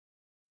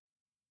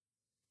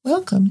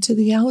Welcome to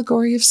the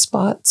Allegory of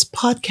Spots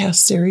podcast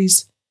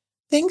series.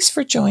 Thanks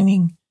for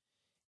joining.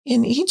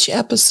 In each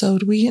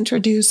episode, we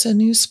introduce a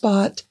new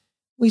spot.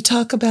 We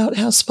talk about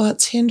how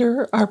spots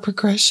hinder our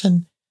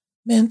progression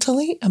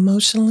mentally,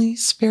 emotionally,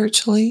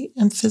 spiritually,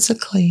 and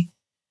physically,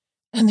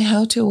 and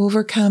how to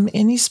overcome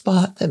any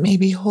spot that may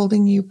be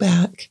holding you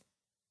back.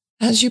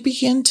 As you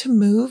begin to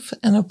move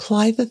and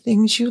apply the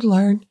things you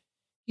learn,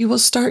 you will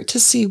start to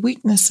see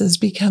weaknesses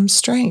become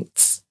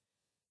strengths.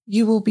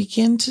 You will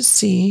begin to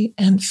see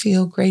and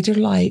feel greater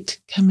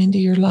light come into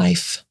your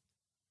life.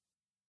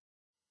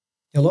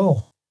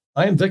 Hello,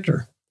 I am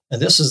Victor,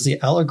 and this is the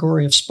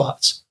Allegory of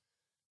Spots.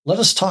 Let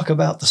us talk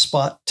about the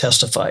spot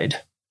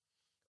Testified.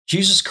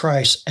 Jesus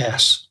Christ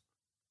asks,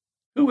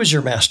 "Who is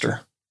your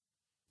master?"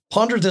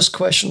 Ponder this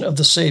question of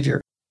the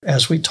Savior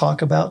as we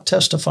talk about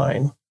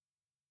testifying.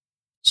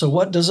 So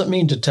what does it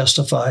mean to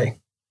testify?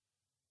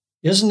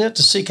 Isn't it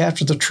to seek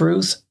after the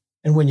truth,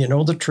 and when you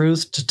know the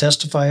truth, to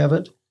testify of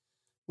it,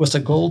 with the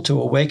goal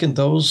to awaken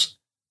those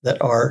that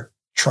are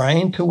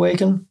trying to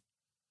awaken?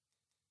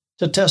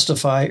 To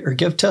testify or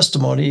give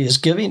testimony is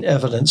giving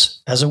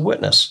evidence as a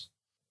witness.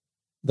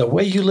 The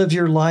way you live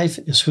your life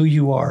is who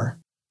you are,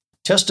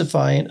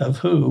 testifying of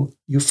who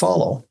you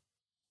follow.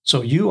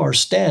 So you are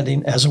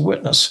standing as a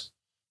witness.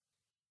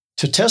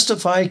 To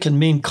testify can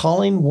mean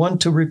calling one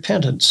to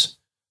repentance,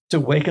 to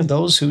awaken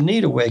those who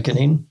need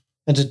awakening,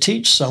 and to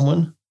teach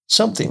someone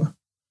something.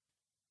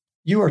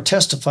 You are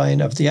testifying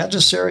of the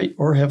adversary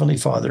or Heavenly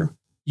Father.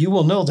 You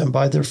will know them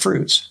by their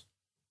fruits.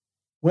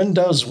 When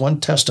does one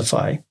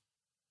testify?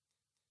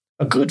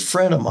 A good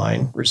friend of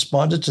mine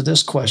responded to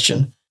this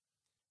question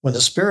when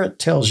the Spirit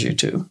tells you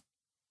to.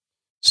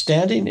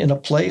 Standing in a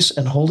place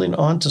and holding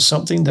on to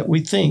something that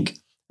we think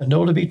and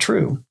know to be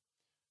true.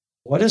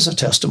 What is a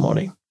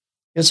testimony?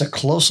 It's a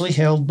closely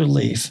held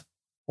belief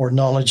or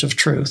knowledge of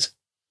truth.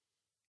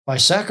 By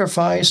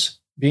sacrifice,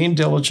 being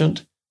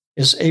diligent,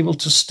 is able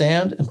to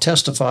stand and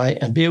testify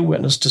and be a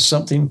witness to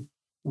something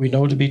we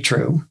know to be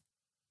true.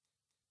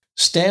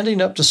 Standing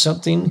up to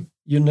something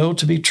you know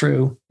to be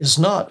true is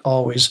not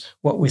always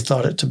what we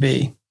thought it to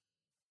be.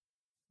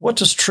 What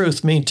does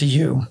truth mean to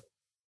you?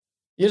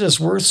 It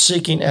is worth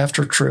seeking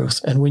after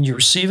truth, and when you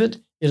receive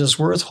it, it is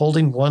worth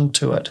holding one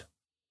to it.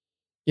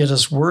 It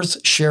is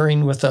worth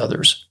sharing with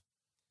others,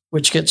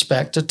 which gets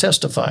back to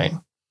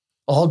testifying.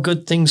 All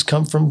good things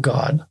come from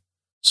God,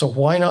 so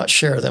why not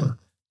share them?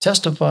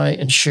 Testify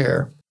and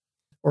share,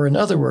 or in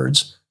other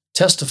words,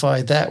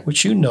 testify that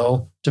which you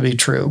know to be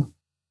true.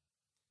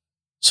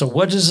 So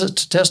what is it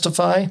to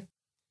testify?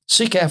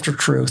 Seek after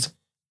truth,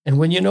 and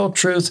when you know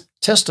truth,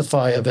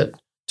 testify of it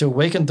to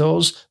awaken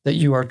those that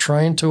you are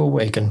trying to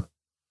awaken.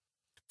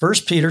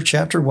 1 Peter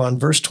chapter 1,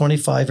 verse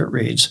 25, it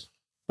reads,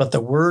 "But the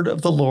word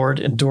of the Lord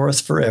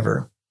endureth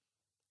forever.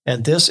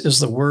 And this is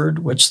the word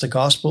which the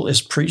gospel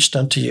is preached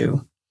unto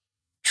you.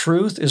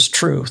 Truth is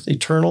truth,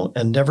 eternal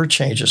and never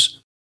changes.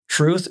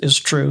 Truth is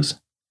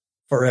truth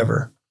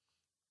forever."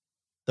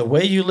 The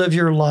way you live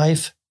your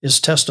life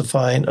is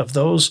testifying of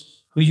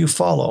those who you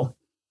follow.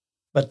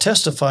 But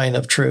testifying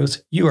of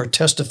truth, you are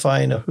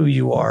testifying of who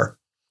you are.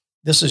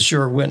 This is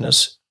your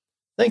witness.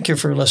 Thank you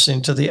for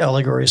listening to the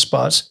Allegory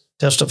Spots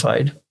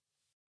Testified.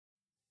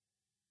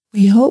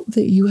 We hope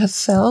that you have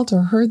felt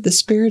or heard the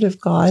Spirit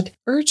of God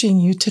urging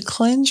you to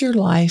cleanse your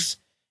life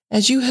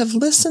as you have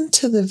listened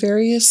to the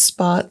various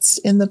spots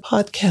in the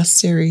podcast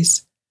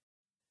series.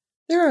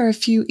 There are a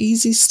few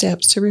easy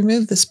steps to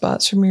remove the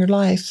spots from your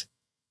life.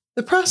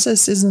 The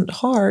process isn't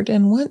hard,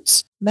 and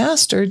once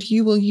mastered,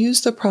 you will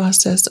use the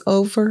process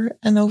over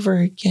and over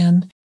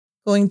again,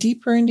 going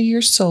deeper into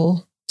your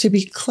soul to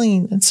be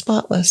clean and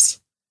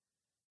spotless.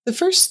 The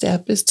first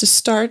step is to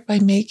start by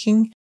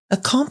making a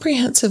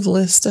comprehensive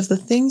list of the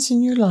things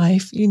in your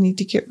life you need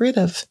to get rid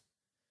of,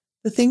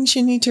 the things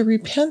you need to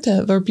repent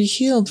of or be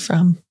healed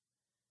from.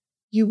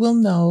 You will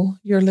know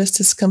your list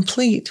is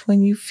complete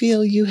when you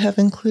feel you have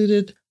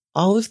included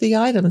all of the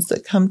items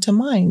that come to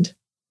mind.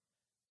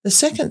 The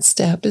second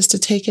step is to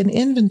take an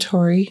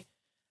inventory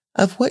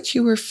of what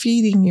you are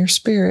feeding your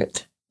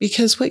spirit,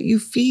 because what you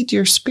feed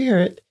your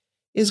spirit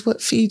is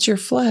what feeds your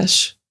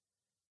flesh.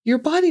 Your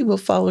body will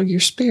follow your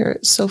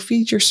spirit, so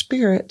feed your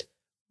spirit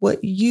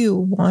what you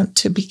want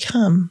to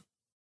become.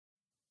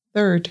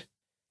 Third,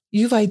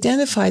 you've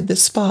identified the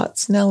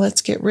spots. Now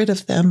let's get rid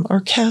of them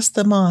or cast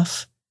them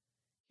off.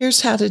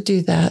 Here's how to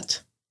do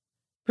that.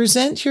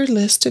 Present your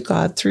list to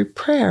God through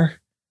prayer.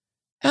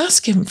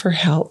 Ask Him for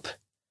help.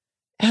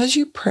 As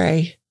you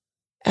pray,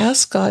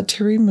 ask God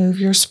to remove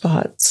your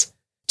spots,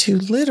 to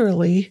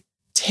literally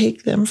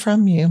take them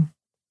from you.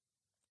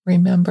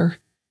 Remember,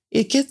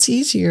 it gets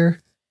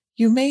easier.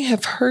 You may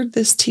have heard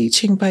this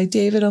teaching by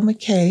David O.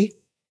 McKay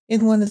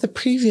in one of the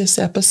previous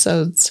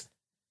episodes.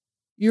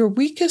 Your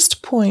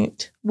weakest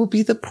point will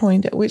be the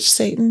point at which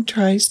Satan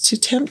tries to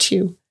tempt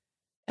you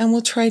and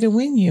will try to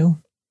win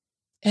you.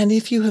 And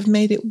if you have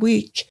made it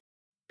weak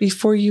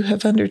before you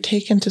have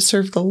undertaken to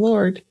serve the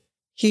Lord,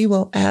 He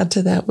will add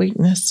to that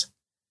weakness.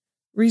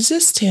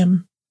 Resist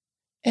him,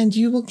 and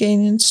you will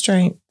gain in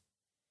strength.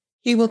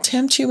 He will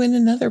tempt you in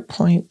another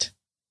point,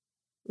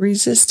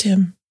 resist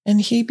him,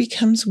 and he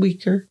becomes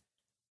weaker,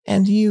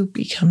 and you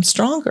become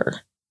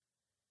stronger.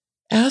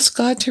 Ask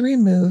God to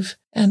remove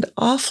and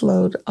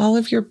offload all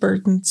of your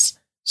burdens,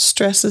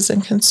 stresses,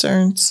 and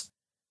concerns.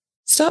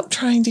 Stop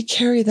trying to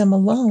carry them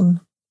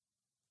alone.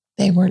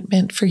 They weren't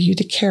meant for you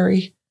to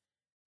carry.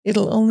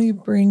 It'll only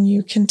bring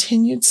you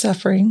continued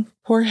suffering,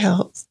 poor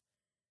health,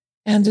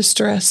 and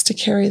distress to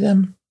carry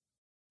them.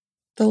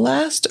 The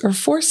last or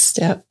fourth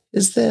step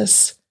is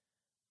this.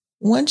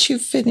 Once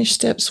you've finished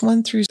steps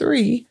 1 through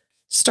 3,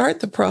 start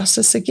the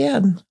process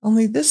again,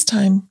 only this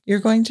time you're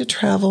going to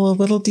travel a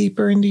little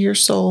deeper into your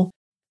soul,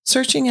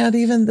 searching out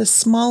even the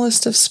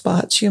smallest of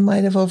spots you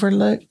might have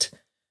overlooked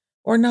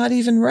or not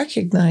even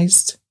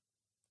recognized.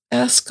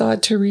 Ask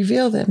God to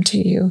reveal them to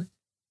you.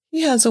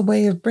 He has a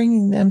way of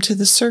bringing them to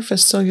the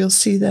surface so you'll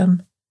see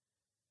them.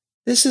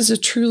 This is a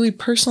truly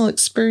personal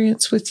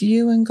experience with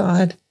you and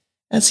God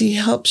as He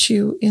helps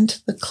you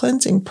into the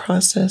cleansing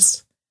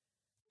process.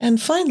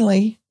 And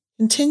finally,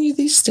 continue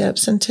these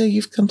steps until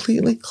you've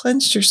completely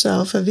cleansed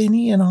yourself of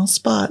any and all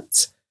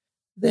spots.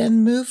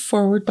 Then move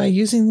forward by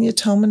using the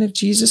atonement of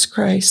Jesus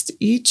Christ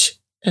each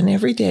and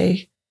every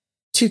day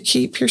to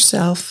keep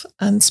yourself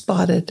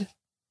unspotted.